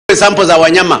sample za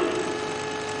wanyama,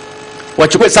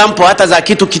 wachukue sample hata za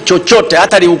kitu kichochote,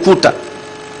 hata liukuta,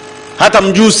 hata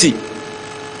mjusi,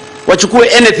 wachukue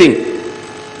anything,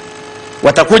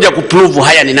 watakuja kuprove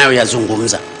haya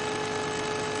ninayoyazungumza.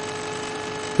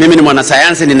 Mimi ni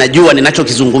mwanasayansi, ninajua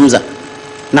ninachokizungumza,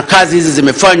 na kazi hizi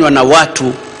zimefanywa na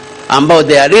watu ambao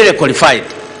they are really qualified.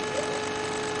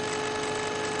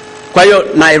 Kwa hiyo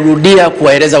nairudia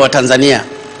kuwaeleza Watanzania,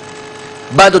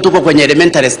 bado tuko kwenye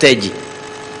elementary stage.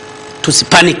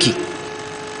 Tusipaniki,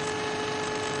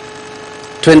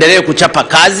 tuendelee kuchapa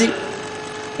kazi,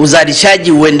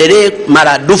 uzalishaji uendelee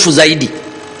maradufu zaidi.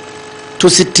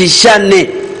 Tusitishane,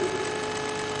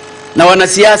 na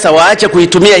wanasiasa waache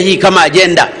kuitumia hii kama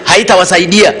agenda,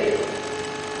 haitawasaidia.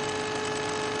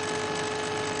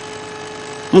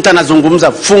 Mtu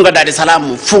anazungumza funga Dar es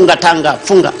Salaam, funga Tanga,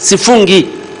 funga. Sifungi,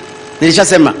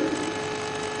 nilishasema.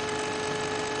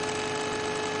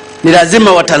 Ni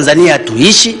lazima Watanzania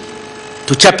tuishi,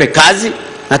 tuchape kazi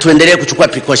na tuendelee kuchukua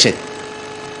precaution.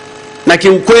 Na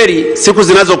kiukweli siku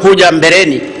zinazokuja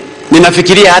mbeleni,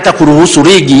 ninafikiria hata kuruhusu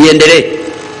ligi iendelee,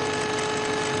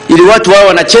 ili watu wao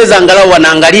wanacheza angalau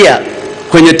wanaangalia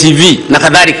kwenye TV na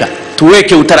kadhalika.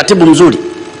 Tuweke utaratibu mzuri,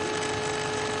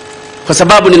 kwa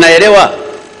sababu ninaelewa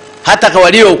hata kwa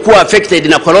waliokuwa affected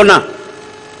na corona,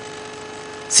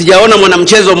 sijaona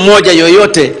mwanamchezo mmoja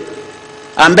yoyote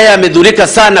ambaye amedhurika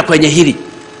sana kwenye hili.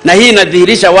 Na hii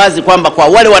inadhihirisha wazi kwamba kwa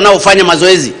wale wanaofanya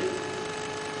mazoezi,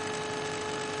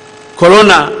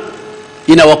 corona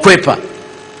inawakwepa.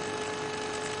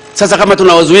 Sasa kama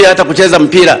tunawazuia hata kucheza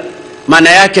mpira, maana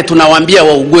yake tunawaambia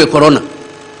waugue corona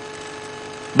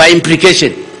by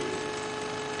implication.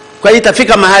 Kwa hiyo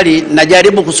itafika mahali,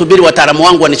 najaribu kusubiri wataalamu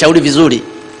wangu wanishauri vizuri,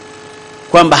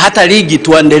 kwamba hata ligi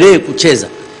tuendelee kucheza.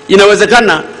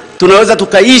 Inawezekana tunaweza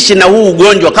tukaishi na huu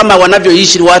ugonjwa kama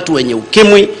wanavyoishi watu wenye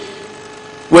ukimwi,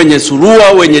 wenye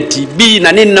surua, wenye TB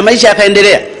na nini, na maisha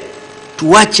yakaendelea.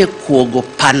 Tuache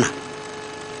kuogopana,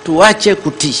 tuache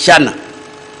kutishana.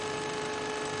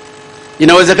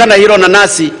 Inawezekana hilo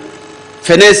nanasi,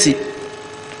 fenesi,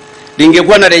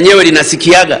 lingekuwa na lenyewe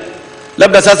linasikiaga,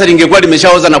 labda sasa lingekuwa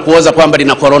limeshaoza na kuoza kwamba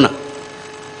lina corona.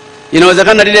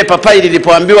 Inawezekana lile papai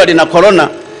lilipoambiwa lina corona,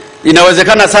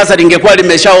 inawezekana sasa lingekuwa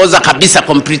limeshaoza kabisa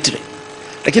completely.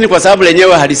 Lakini kwa sababu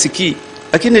lenyewe halisikii,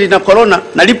 lakini lina corona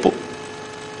na lipo.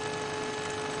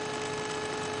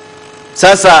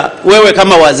 Sasa wewe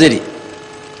kama waziri,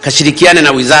 kashirikiane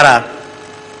na Wizara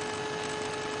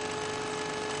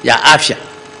ya Afya,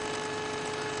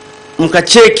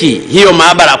 mkacheki hiyo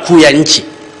maabara kuu ya nchi,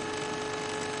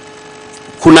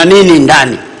 kuna nini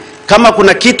ndani. Kama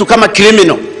kuna kitu kama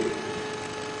criminal,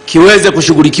 kiweze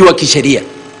kushughulikiwa kisheria.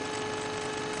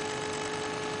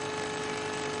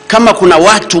 Kama kuna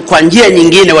watu kwa njia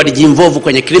nyingine walijinvolve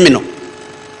kwenye criminal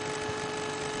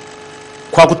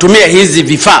kwa kutumia hizi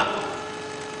vifaa,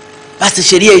 basi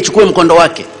sheria ichukue mkondo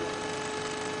wake.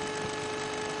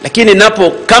 Lakini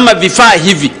napo kama vifaa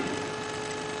hivi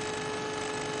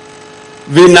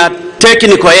vina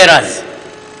technical errors,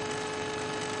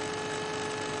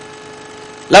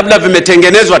 labda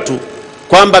vimetengenezwa tu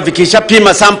kwamba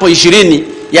vikishapima sample 20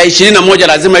 ya 21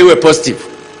 lazima iwe positive,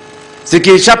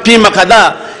 zikishapima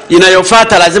kadhaa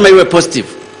inayofuata lazima iwe positive,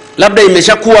 labda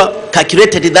imeshakuwa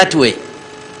calculated that way,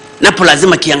 napo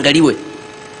lazima kiangaliwe.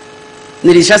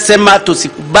 Nilishasema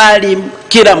tusikubali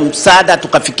kila msaada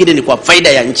tukafikiri ni kwa faida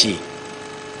ya nchi.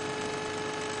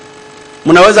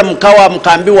 Mnaweza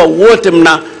mkaambiwa wote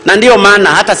na ndio maana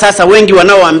hata sasa wengi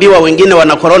wanaoambiwa wengine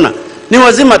wana corona ni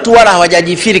wazima tu, wala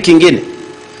hawajajifiri kingine.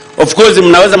 Of course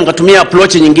mnaweza mkatumia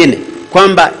approach nyingine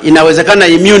kwamba inawezekana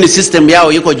immune system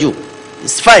yao iko juu,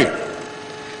 it's fine.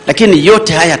 Lakini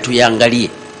yote haya tuyaangalie.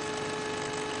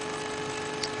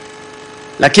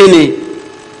 Lakini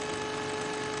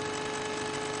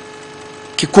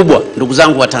kikubwa, ndugu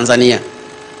zangu wa Tanzania,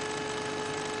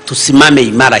 tusimame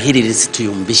imara, hili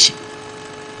lisituyumbishe.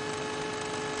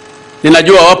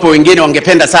 Ninajua wapo wengine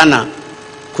wangependa sana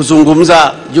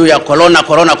kuzungumza juu ya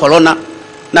corona,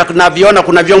 na tunaviona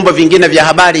kuna vyombo vingine vya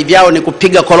habari vyao ni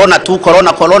kupiga corona tu,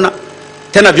 corona,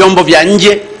 tena vyombo vya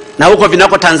nje, na huko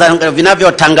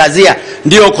vinavyotangazia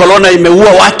ndio corona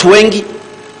imeua watu wengi.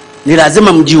 Ni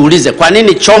lazima mjiulize, kwa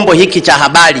nini chombo hiki cha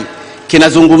habari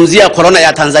kinazungumzia corona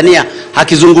ya Tanzania,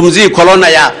 hakizungumzii corona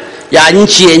ya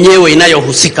nchi yenyewe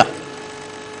inayohusika,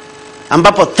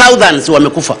 ambapo thousands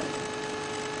wamekufa?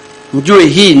 Mjue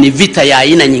hii ni vita ya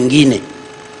aina nyingine.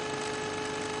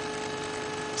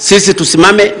 Sisi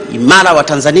tusimame imara wa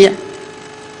Tanzania.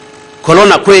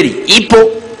 Corona kweli ipo,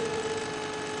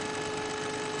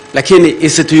 lakini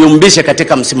isituyumbishe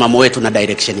katika msimamo wetu na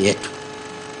direction yetu.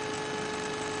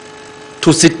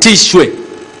 Tusitishwe,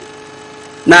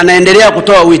 na anaendelea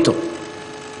kutoa wito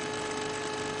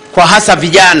kwa hasa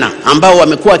vijana ambao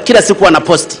wamekuwa kila siku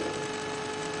wanaposti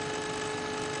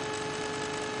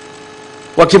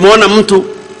wakimwona mtu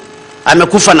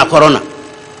amekufa na corona.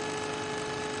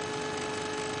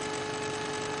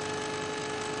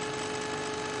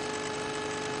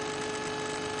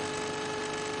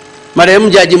 Marehemu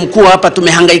jaji mkuu hapa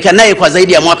tumehangaika naye kwa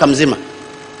zaidi ya mwaka mzima.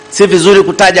 Si vizuri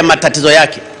kutaja matatizo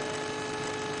yake.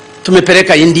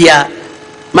 Tumepeleka India,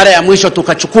 mara ya mwisho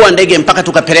tukachukua ndege mpaka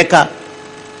tukapeleka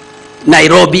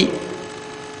Nairobi.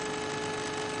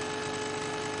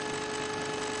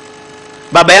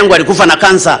 Baba yangu alikufa na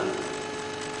kansa,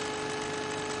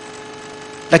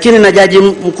 lakini na jaji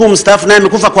mkuu mstaafu naye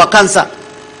amekufa kwa kansa.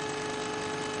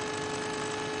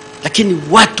 Lakini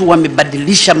watu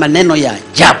wamebadilisha maneno ya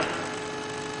ajabu.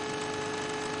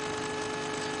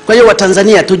 Kwa hiyo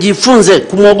Watanzania tujifunze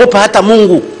kumwogopa hata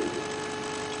Mungu.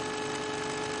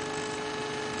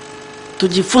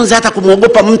 Tujifunze hata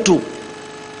kumwogopa mtu.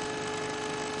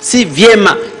 Si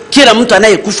vyema kila mtu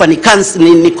anayekufa ni cancer,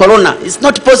 ni corona. It's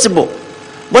not possible.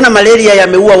 Mbona malaria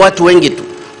yameua watu wengi tu?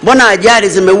 Mbona ajali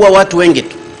zimeua watu wengi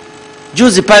tu?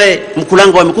 Juzi pale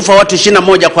Mkulango wamekufa watu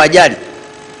 21 kwa ajali.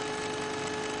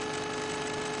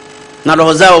 Na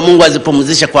roho zao Mungu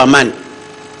azipumzishe kwa amani.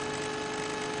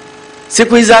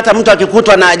 Siku hizi hata mtu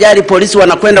akikutwa na ajali, polisi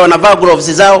wanakwenda wanavaa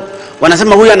gloves zao,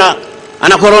 wanasema huyu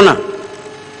ana corona.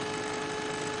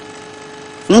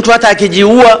 Mtu hata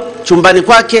akijiua chumbani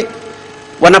kwake,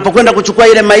 wanapokwenda kuchukua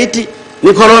ile maiti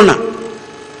ni corona.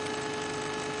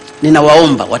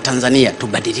 Ninawaomba Watanzania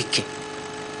tubadilike.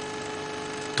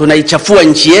 Tunaichafua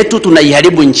nchi yetu,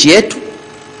 tunaiharibu nchi yetu,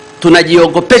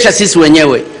 tunajiogopesha sisi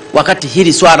wenyewe, wakati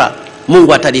hili swala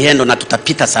Mungu atalihendo na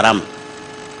tutapita salama.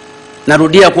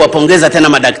 Narudia kuwapongeza tena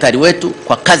madaktari wetu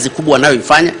kwa kazi kubwa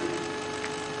wanayoifanya.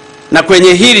 Na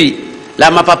kwenye hili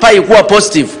la mapapai kuwa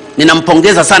positive,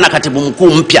 ninampongeza sana katibu mkuu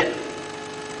mpya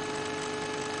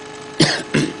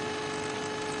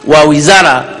wa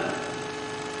Wizara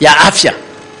ya Afya.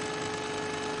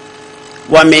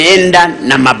 Wameenda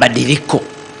na mabadiliko.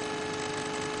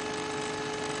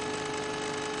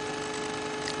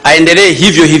 Aendelee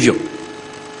hivyo hivyo,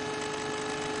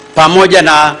 pamoja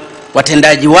na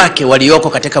watendaji wake walioko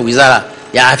katika Wizara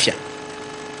ya Afya.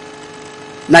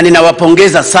 Na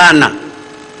ninawapongeza sana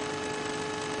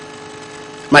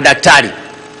madaktari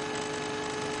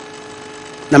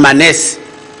na manesi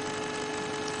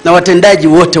na watendaji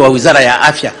wote wa Wizara ya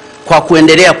Afya kwa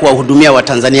kuendelea kuwahudumia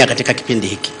Watanzania katika kipindi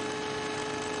hiki.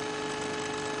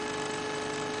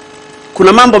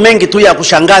 Kuna mambo mengi tu ya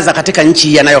kushangaza katika nchi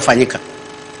hii yanayofanyika.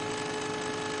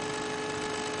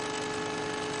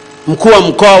 Mkuu wa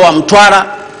mkoa wa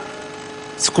Mtwara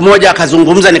siku moja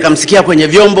akazungumza, nikamsikia kwenye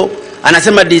vyombo,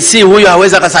 anasema DC huyu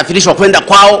hawezi kusafirishwa kwenda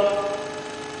kwao,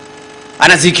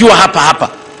 anazikiwa hapa hapa.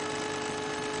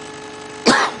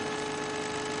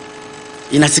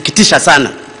 Inasikitisha sana.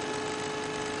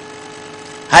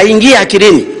 Haingii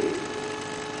akilini.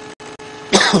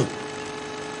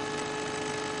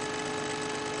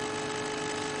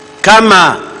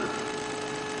 Kama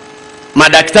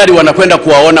madaktari wanakwenda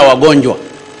kuwaona wagonjwa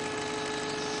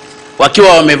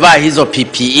wakiwa wamevaa hizo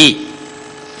PPE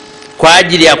kwa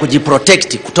ajili ya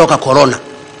kujiprotect kutoka corona,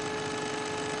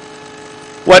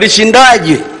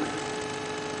 walishindaje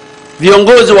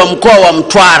viongozi wa mkoa wa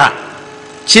Mtwara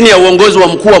chini ya uongozi wa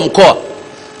mkuu wa mkoa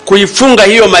kuifunga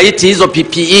hiyo maiti hizo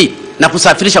PPE na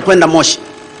kusafirisha kwenda Moshi?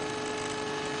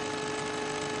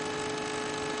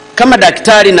 Kama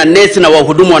daktari na nesi na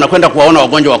wahudumu wanakwenda kuwaona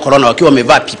wagonjwa wa corona wakiwa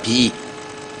wamevaa PPE,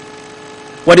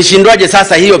 walishindwaje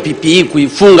sasa hiyo PPE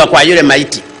kuifunga kwa yule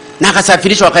maiti na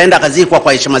akasafirishwa akaenda akazikwa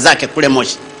kwa heshima zake kule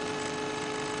Moshi?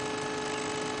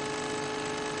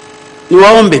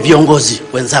 Niwaombe viongozi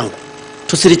wenzangu,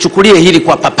 tusilichukulie hili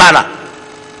kwa papara.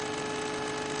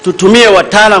 Tutumie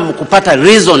wataalamu kupata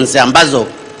reasons ambazo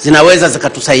zinaweza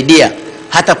zikatusaidia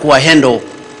hata kuwahandle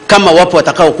kama wapo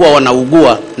watakao kuwa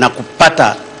wanaugua na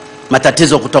kupata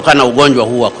matatizo kutokana na ugonjwa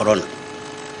huu wa corona.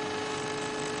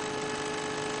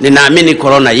 Ninaamini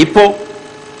corona ipo,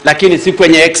 lakini si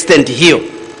kwenye extent hiyo.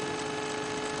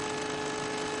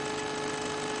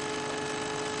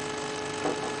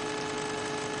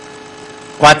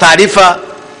 Kwa taarifa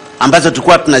ambazo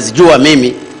tulikuwa tunazijua,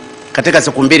 mimi katika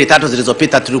siku 2-3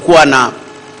 zilizopita tulikuwa na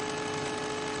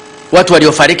watu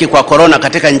waliofariki kwa corona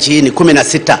katika nchi hii ni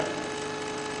 16.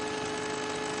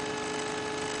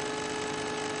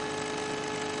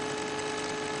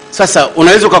 Sasa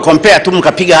unaweza ukakompea tu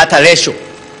mkapiga hata ratio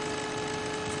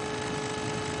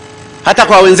hata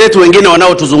kwa wenzetu wengine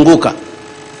wanaotuzunguka.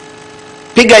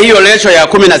 Piga hiyo ratio ya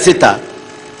 16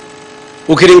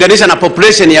 ukilinganisha na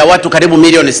population ya watu karibu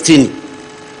milioni 60.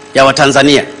 ya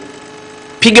Watanzania.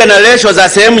 Piga na ratio za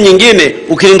sehemu nyingine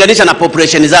ukilinganisha na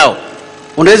population zao,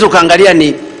 unaweza ukaangalia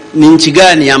ni nchi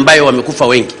gani ambayo wamekufa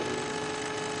wengi.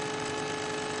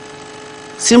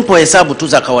 Simple hesabu tu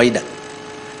za kawaida.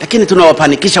 Lakini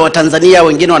tunawapanikisha Watanzania,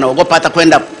 wengine wanaogopa hata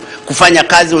kwenda kufanya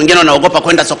kazi, wengine wanaogopa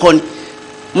kwenda sokoni.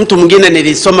 Mtu mwingine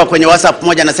nilisoma kwenye WhatsApp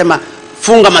moja anasema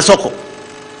funga masoko.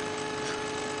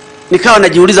 Nikawa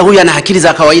najiuliza huyu ana akili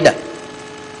za kawaida?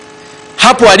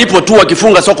 Hapo alipo tu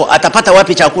akifunga soko atapata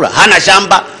wapi chakula? Hana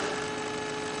shamba.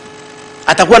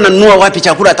 Atakuwa ananunua wapi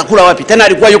chakula? Atakula wapi? Tena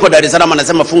alikuwa yuko Dar es Salaam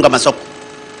anasema funga masoko.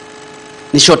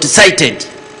 Ni short sighted.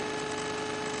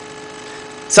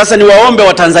 Sasa ni waombe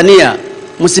wa Tanzania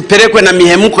msipelekwe na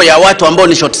mihemko ya watu ambao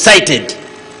ni short sighted.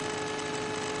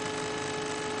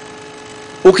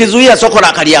 Ukizuia soko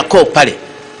la Kariakoo pale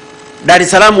Dar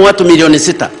es Salaam watu milioni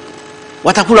 6,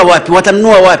 watakula wapi?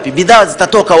 Watanunua wapi? Bidhaa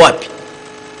zitatoka wapi?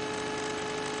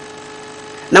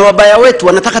 Na wabaya wetu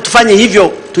wanataka tufanye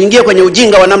hivyo, tuingie kwenye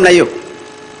ujinga wa namna hiyo.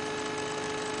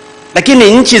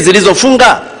 Lakini nchi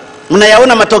zilizofunga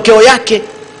mnayaona matokeo yake.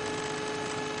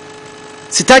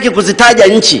 Sitaki kuzitaja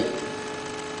nchi,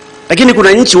 lakini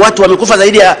kuna nchi watu wamekufa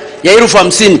zaidi ya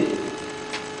 50,000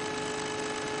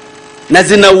 na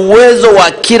zina uwezo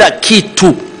wa kila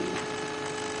kitu.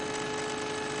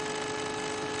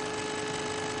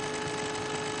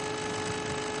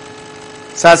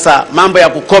 Sasa mambo ya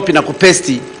kukopi na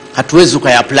kupesti hatuwezi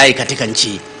kuyapply katika nchi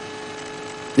hii.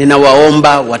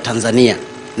 Ninawaomba wa Tanzania,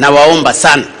 nawaomba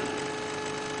sana,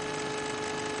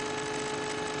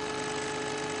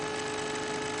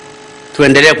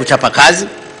 tuendelee kuchapa kazi,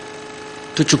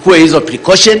 tuchukue hizo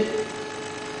precaution,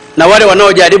 na wale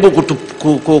wanaojaribu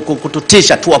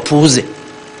kututisha tuwapuuze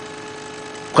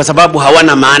kwa sababu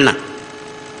hawana maana.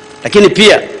 Lakini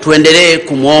pia tuendelee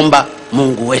kumuomba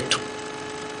Mungu wetu.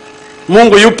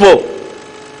 Mungu yupo.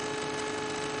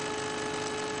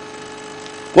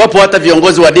 Wapo hata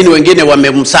viongozi wa dini wengine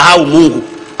wamemsahau Mungu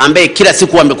ambaye kila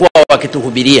siku wamekuwa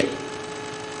wakituhubiria.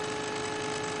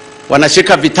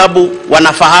 Wanashika vitabu,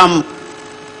 wanafahamu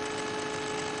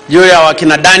juu ya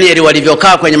wakina Danieli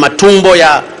walivyokaa kwenye matumbo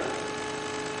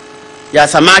ya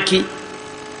samaki.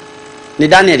 Ni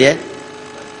Danieli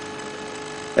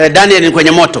Danieli ni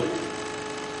kwenye moto.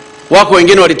 Wako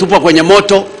wengine walitupwa kwenye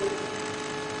moto.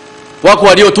 Wako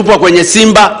waliotupwa kwenye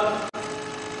simba.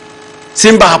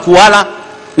 Simba hakuwala,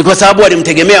 ni kwa sababu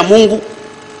walimtegemea Mungu.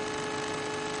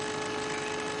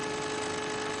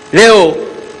 Leo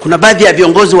kuna baadhi ya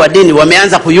viongozi wa dini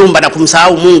wameanza kuyumba na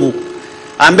kumsahau Mungu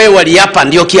ambaye waliapa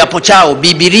ndio kiapo chao,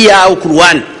 Biblia au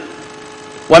Qur'an.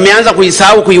 Wameanza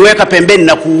kuisahau, kuiweka pembeni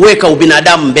na kuweka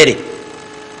ubinadamu mbele.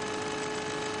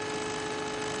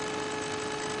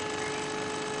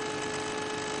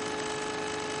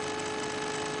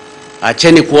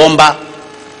 Acheni kuomba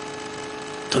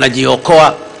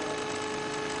tunajiokoa,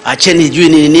 acheni jui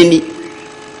nini.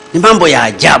 Ni mambo ya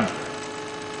ajabu.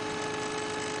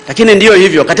 Lakini ndiyo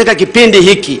hivyo, katika kipindi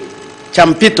hiki cha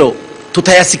mpito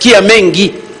tutayasikia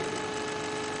mengi.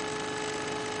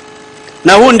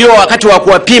 Na huu ndio wakati wa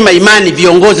kuwapima imani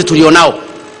viongozi tulionao,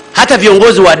 hata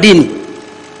viongozi wa dini.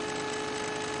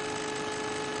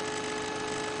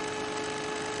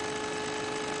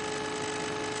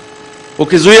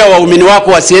 Ukizuia waumini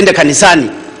wako wasiende kanisani,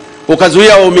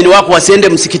 ukazuia waumini wako wasiende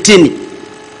msikitini,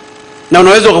 na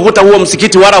unaweza ukakuta huo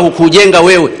msikiti wala hukujenga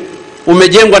wewe,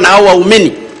 umejengwa na hao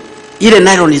waumini, ile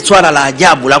nalo ni swala la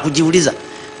ajabu la kujiuliza.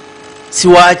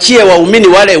 Siwaachie waumini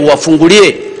wale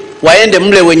uwafungulie, waende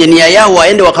mle wenye nia yao,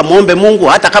 waende wakamuombe Mungu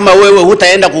hata kama wewe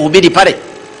hutaenda kuhubiri pale.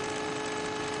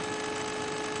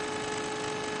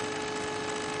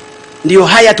 Ndio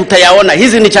haya tutayaona.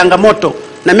 Hizi ni changamoto,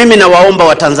 na mimi nawaomba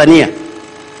wa Tanzania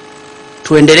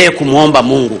tuendelee kumuomba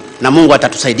Mungu, na Mungu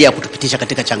atatusaidia kutupitisha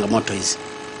katika changamoto hizi.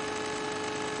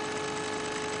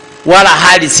 Wala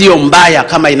hali sio mbaya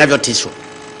kama inavyotishwa.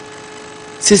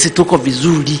 Sisi tuko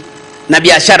vizuri na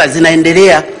biashara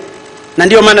zinaendelea, na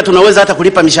ndio maana tunaweza hata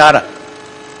kulipa mishahara.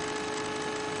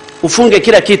 Ufunge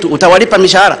kila kitu, utawalipa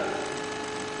mishahara?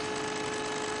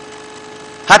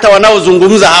 Hata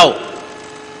wanaozungumza hao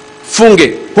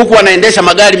funge, huku wanaendesha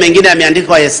magari mengine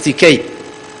yameandikwa STK,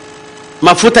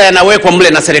 mafuta yanawekwa mle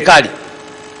na serikali,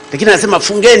 lakini anasema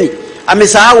fungeni.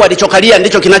 Amesahau alichokalia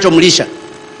ndicho kinachomlisha.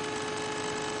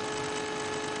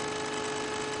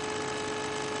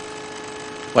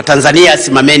 Watanzania,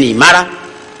 simameni imara.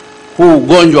 Huu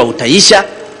ugonjwa utaisha,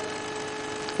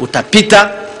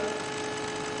 utapita.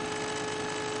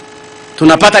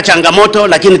 Tunapata changamoto,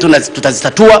 lakini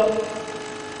tutazitatua.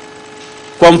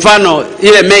 Kwa mfano,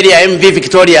 ile meli ya MV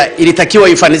Victoria ilitakiwa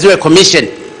ifaniziwe commission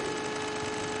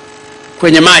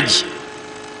kwenye maji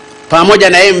pamoja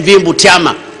na MV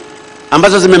Butiama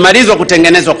ambazo zimemalizwa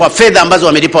kutengenezwa kwa fedha ambazo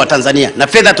wamelipa Watanzania, na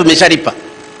fedha tumeshalipa.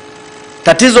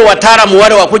 Tatizo wataalamu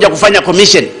wale wakuja kufanya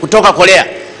commission kutoka Korea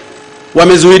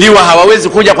wamezuiliwa, hawawezi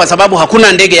kuja kwa sababu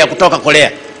hakuna ndege ya kutoka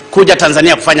Korea kuja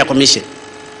Tanzania kufanya commission.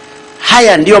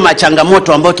 Haya ndio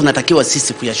machangamoto ambayo tunatakiwa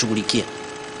sisi kuyashughulikia.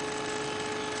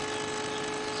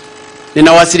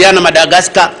 Ninawasiliana na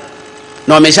Madagascar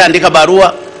na wameshaandika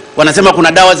barua, wanasema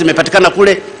kuna dawa zimepatikana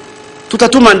kule.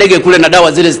 Tutatuma ndege kule na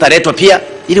dawa zile zitaletwa pia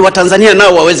ili Watanzania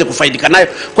nao waweze kufaidika nayo.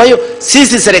 Kwa hiyo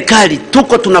sisi serikali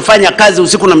tuko tunafanya kazi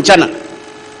usiku na mchana.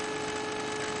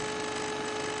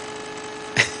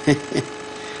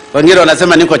 Wengine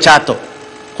wanasema niko Chato.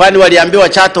 Kwani waliambiwa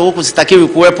Chato huku sitakiwi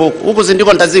kuwepo huku? Huku si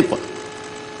ndiko nitazikwa?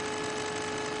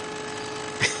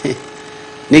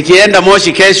 Nikienda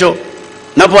Moshi kesho,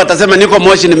 napo watasema niko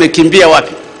Moshi, nimekimbia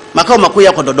wapi? Makao makuu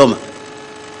yako Dodoma.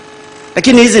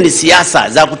 Lakini hizi ni siasa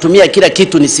za kutumia kila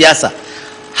kitu, ni siasa.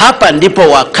 Hapa ndipo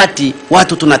wakati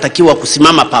watu tunatakiwa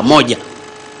kusimama pamoja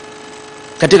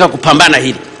katika kupambana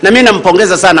hili. Na mimi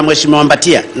nampongeza sana Mheshimiwa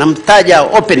Mbatia, namtaja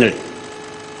openly.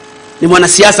 Ni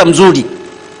mwanasiasa mzuri.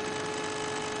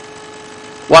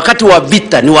 Wakati wa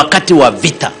vita ni wakati wa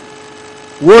vita.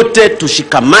 Wote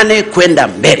tushikamane kwenda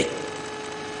mbele.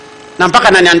 Na mpaka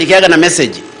ananiandikiaga na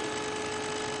message,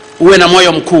 uwe na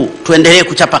moyo mkuu, tuendelee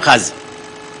kuchapa kazi.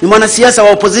 Ni mwanasiasa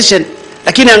wa opposition,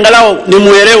 lakini angalau ni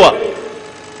muelewa.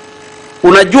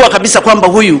 Unajua kabisa kwamba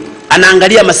huyu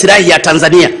anaangalia masilahi ya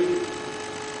Tanzania.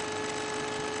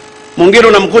 Mwingine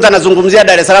unamkuta anazungumzia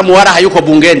Dar es Salaam wala hayuko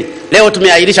bungeni. Leo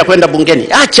tumeahirisha kwenda bungeni.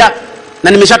 Acha,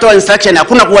 na nimeshatoa instruction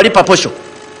hakuna kuwalipa posho.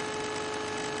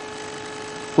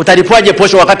 Utalipwaje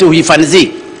posho wakati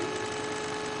uhifadhi?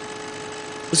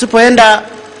 Usipoenda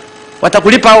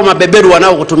watakulipa hao mabeberu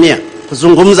wanao kutumia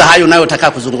kuzungumza hayo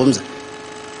unayotaka kuzungumza.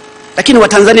 Lakini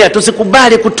Watanzania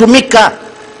tusikubali kutumika.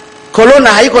 Corona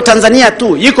haiko Tanzania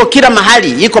tu, iko kila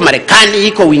mahali, iko Marekani,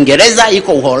 iko Uingereza,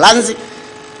 iko Uholanzi,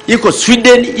 iko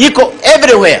Sweden, iko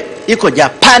everywhere, iko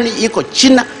Japani, iko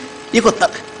China, iko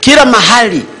kila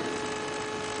mahali.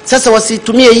 Sasa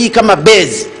wasitumie hii kama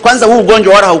base. Kwanza huu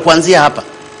ugonjwa wala haukuanzia hapa.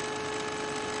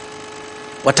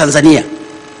 Watanzania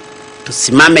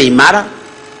tusimame imara,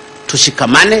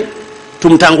 tushikamane,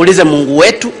 tumtangulize Mungu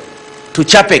wetu,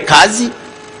 tuchape kazi,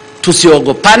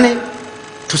 tusiogopane,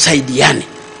 tusaidiane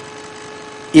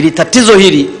ili tatizo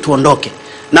hili tuondoke.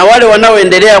 Na wale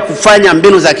wanaoendelea kufanya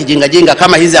mbinu za kijingajinga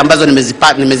kama hizi ambazo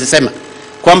nimezisema,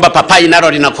 kwamba papai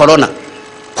nalo lina corona,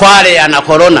 Kwale ana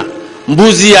corona,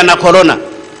 Mbuzi ana corona,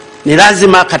 ni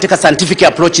lazima katika scientific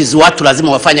approaches watu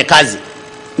lazima wafanye kazi.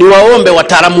 Ni waombe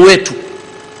wataalamu wetu,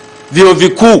 vyuo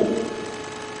vikuu,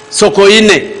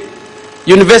 Sokoine,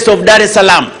 University of Dar es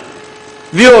Salaam,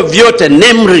 vyuo vyote,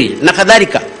 NEMRI na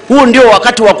kadhalika. Huu ndio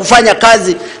wakati wa kufanya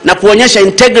kazi na kuonyesha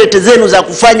integrity zenu za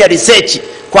kufanya research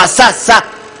kwa sasa.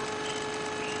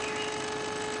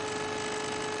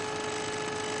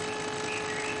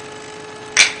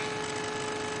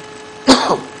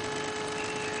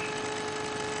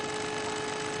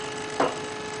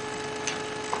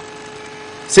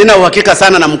 Sina uhakika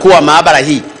sana na mkuu wa maabara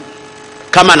hii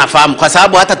kama nafahamu, kwa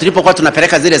sababu hata tulipokuwa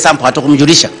tunapeleka zile sample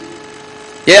hatakumjulisha.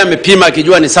 Yeye amepima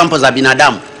akijua ni sample za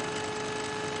binadamu.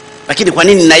 Lakini kwa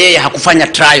nini na yeye hakufanya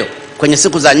trial kwenye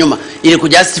siku za nyuma ili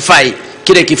kujustify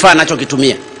kile kifaa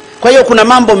anachokitumia? Kwa hiyo kuna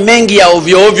mambo mengi ya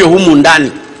ovyo ovyo humu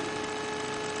ndani.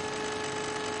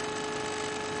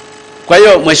 Kwa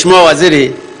hiyo Mheshimiwa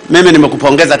Waziri, mimi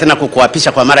nimekupongeza tena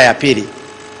kukuapisha kwa mara ya pili.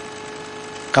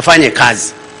 Kafanye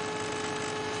kazi.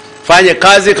 Fanye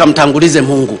kazi, kamtangulize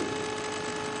Mungu.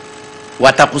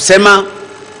 Watakusema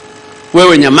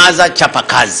wewe nyamaza, chapa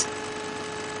kazi.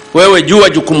 Wewe jua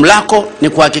jukumu lako ni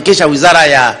kuhakikisha Wizara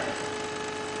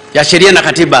ya Sheria na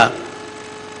Katiba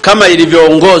kama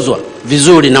ilivyoongozwa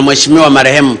vizuri na Mheshimiwa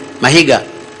marehemu Mahiga,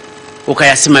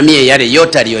 ukayasimamie yale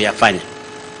yote aliyoyafanya.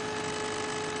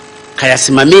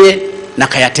 Kayasimamie na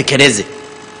kayatekeleze.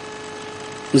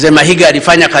 Mzee Mahiga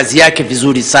alifanya kazi yake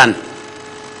vizuri sana.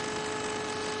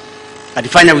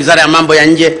 Alifanya Wizara ya Mambo ya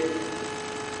Nje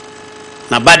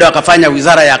na bado akafanya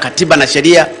Wizara ya Katiba na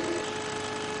Sheria.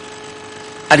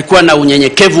 Alikuwa na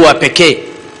unyenyekevu wa pekee.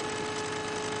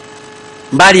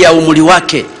 Mbali ya umri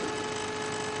wake,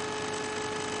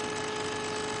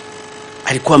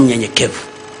 alikuwa mnyenyekevu.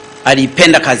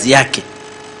 Alipenda kazi yake.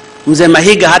 Mzee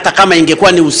Mahiga hata kama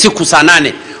ingekuwa ni usiku saa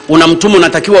 8, unamtuma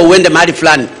unatakiwa uende mahali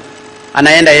fulani,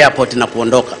 anaenda airport na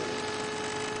kuondoka.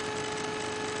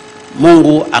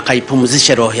 Mungu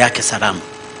akaipumzishe roho yake salama.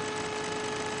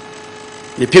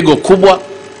 Ni pigo kubwa,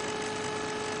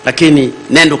 lakini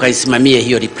nenda kaisimamie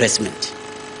hiyo replacement.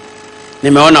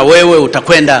 Nimeona wewe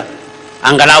utakwenda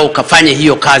angalau kafanye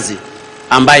hiyo kazi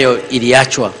ambayo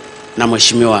iliachwa na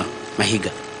Mheshimiwa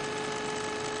Mahiga,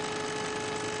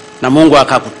 na Mungu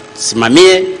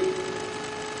akakusimamie.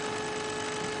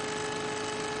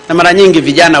 Na mara nyingi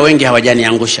vijana wengi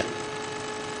hawajaniangusha.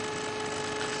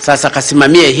 Sasa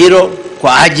kasimamie hilo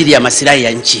kwa ajili ya masilahi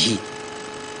ya nchi hii.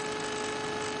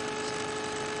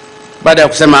 Baada ya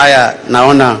kusema haya,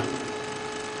 naona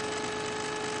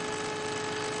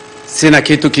sina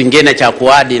kitu kingine cha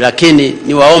kuadi, lakini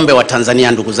niwaombe wa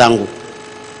Tanzania, ndugu zangu,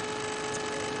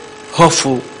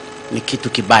 hofu ni kitu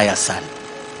kibaya sana.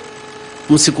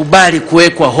 Msikubali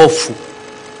kuwekwa hofu.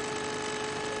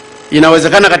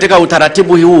 Inawezekana katika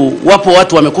utaratibu huu wapo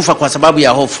watu wamekufa kwa sababu ya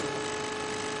hofu.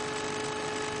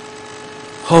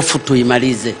 Hofu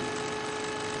tuimalize.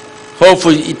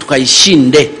 Hofu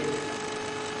tukaishinde.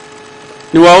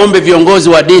 Niwaombe viongozi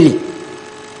wa dini,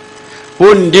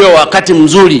 huu ndio wakati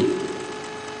mzuri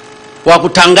wa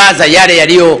kutangaza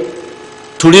yale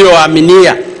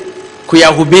tulioaminia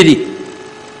kuyahubiri.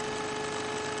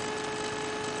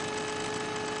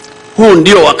 Huu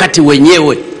ndio wakati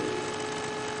wenyewe.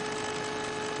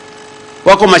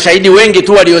 Wako mashahidi wengi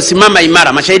tu waliosimama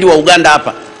imara, mashahidi wa Uganda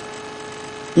hapa.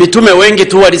 Mitume wengi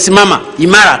tu walisimama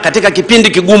imara katika kipindi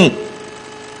kigumu.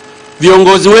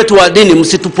 Viongozi wetu wa dini,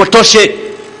 msitupotoshe.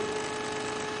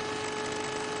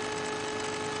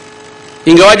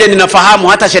 Ingawaje ninafahamu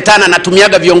hata shetani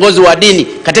anatumiaga viongozi wa dini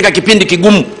katika kipindi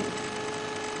kigumu.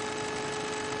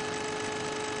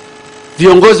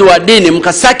 Viongozi wa dini,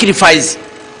 mkasacrifice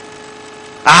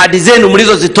ahadi zenu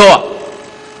mlizozitoa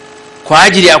kwa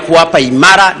ajili ya kuwapa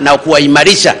imara na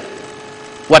kuwaimarisha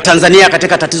Watanzania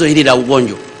katika tatizo hili la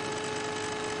ugonjwa.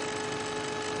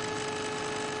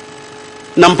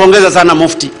 Nampongeza sana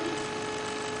Mufti.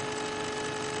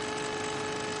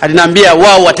 Aliniambia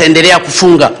wao wataendelea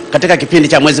kufunga katika kipindi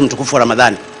cha mwezi mtukufu wa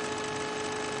Ramadhani.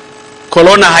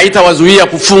 Corona haitawazuia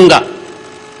kufunga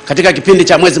katika kipindi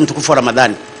cha mwezi mtukufu wa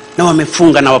Ramadhani, na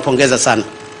wamefunga, na wapongeza sana.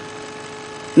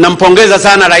 Nampongeza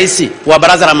sana Rais wa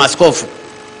Baraza la Maaskofu,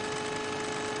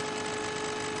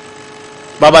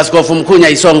 Baba Askofu Mkuu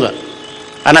Nyaisonga.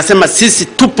 Anasema sisi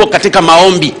tupo katika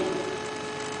maombi.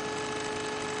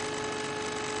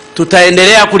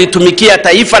 Tutaendelea kulitumikia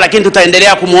taifa, lakini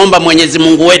tutaendelea kumuomba Mwenyezi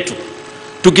Mungu wetu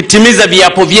tukitimiza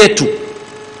viapo vyetu.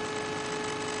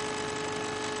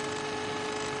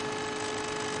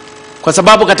 Kwa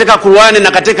sababu katika Qur'ani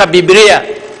na katika Biblia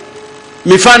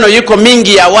mifano yuko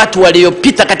mingi ya watu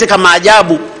waliopita katika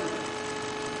maajabu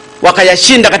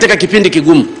wakayashinda katika kipindi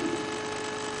kigumu.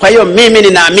 Kwa hiyo mimi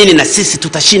ninaamini na sisi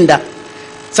tutashinda.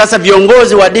 Sasa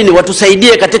viongozi wa dini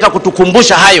watusaidie katika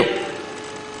kutukumbusha hayo.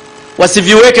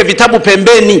 Wasiviweke vitabu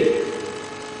pembeni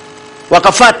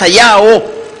wakafata yao.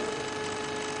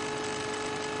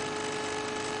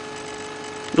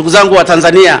 Ndugu zangu wa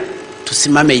Tanzania,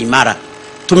 tusimame imara.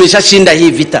 Tumeshashinda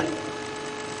hii vita.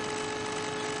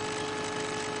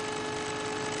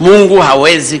 Mungu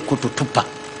hawezi kututupa,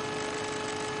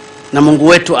 na Mungu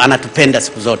wetu anatupenda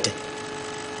siku zote.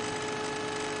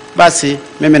 Basi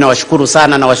mimi nawashukuru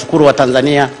sana, na washukuru wa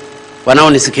Tanzania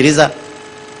wanaonisikiliza.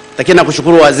 Lakini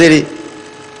nakushukuru waziri,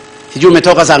 sijui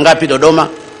umetoka saa ngapi Dodoma.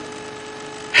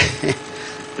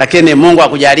 Lakini Mungu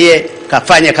akujalie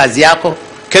kafanye kazi yako.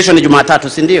 Kesho ni Jumatatu,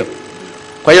 si ndio?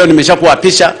 Kwa hiyo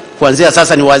nimeshakuapisha, kuanzia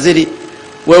sasa ni waziri.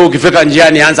 Wewe ukifika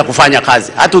njiani anza kufanya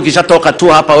kazi. Hata ukishatoka tu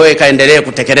hapa, wewe kaendelee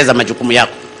kutekeleza majukumu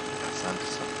yako.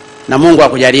 Na Mungu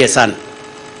akujalie sana.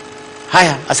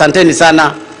 Haya, asanteni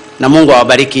sana, na Mungu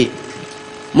awabariki.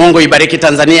 Mungu ibariki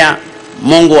Tanzania.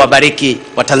 Mungu wabariki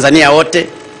wa Tanzania wote,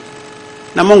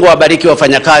 na Mungu wabariki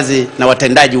wafanyakazi na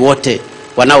watendaji wote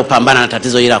wanaopambana na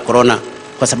tatizo hili la corona,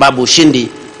 kwa sababu ushindi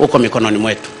uko mikononi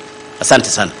mwetu. Asante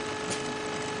sana.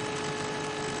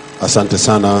 Asante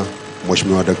sana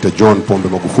Mheshimiwa Dr. John Pombe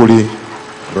Magufuli,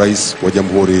 Rais wa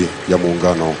Jamhuri ya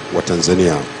Muungano wa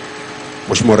Tanzania.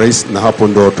 Mheshimiwa Rais, na hapo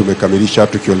ndo tumekamilisha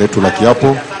tukio letu la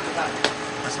kiapo.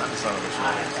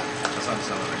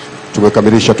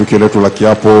 Tumekamilisha tukio letu la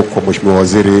kiapo kwa Mheshimiwa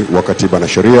Waziri wa Katiba na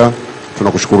Sheria.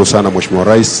 Tunakushukuru sana Mheshimiwa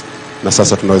Rais, na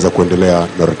sasa tunaweza kuendelea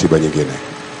na ratiba nyingine.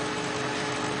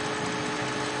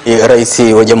 Rais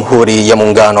wa Jamhuri ya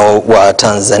Muungano wa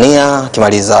Tanzania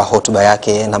akimaliza hotuba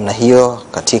yake namna hiyo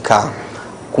katika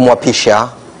kumwapisha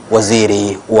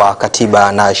Waziri wa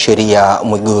Katiba na Sheria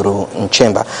Mwigulu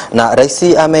Nchemba. Na rais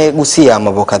amegusia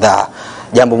mambo kadhaa.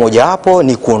 Jambo moja hapo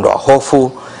ni kuondoa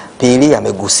hofu. Pili,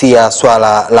 amegusia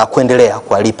swala la kuendelea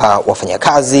kuwalipa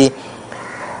wafanyakazi.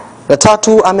 La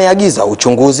tatu, ameagiza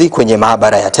uchunguzi kwenye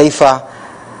maabara ya taifa.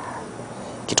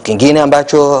 Kitu kingine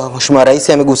ambacho Mheshimiwa Rais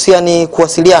amegusia ni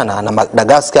kuwasiliana na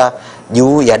Madagascar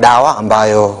juu ya dawa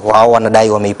ambayo wao wanadai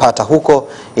wameipata huko,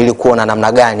 ili kuona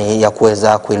namna gani ya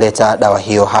kuweza kuileta dawa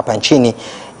hiyo hapa nchini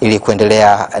ili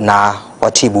kuendelea na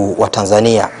watibu wa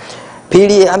Tanzania.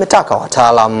 Pili, ametaka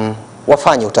wataalam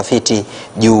wafanye utafiti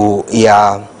juu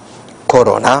ya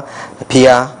corona.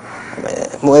 Pia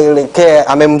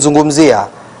amemzungumzia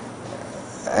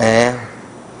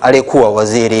aliyekuwa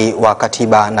waziri wa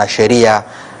Katiba na Sheria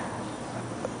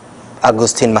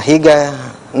Augustine Mahiga,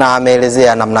 na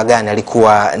ameelezea namna gani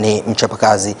alikuwa ni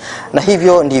mchapakazi. Na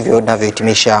hivyo ndivyo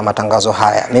ninavyohitimisha matangazo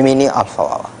haya. Mimi ni Alpha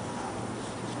Wawa.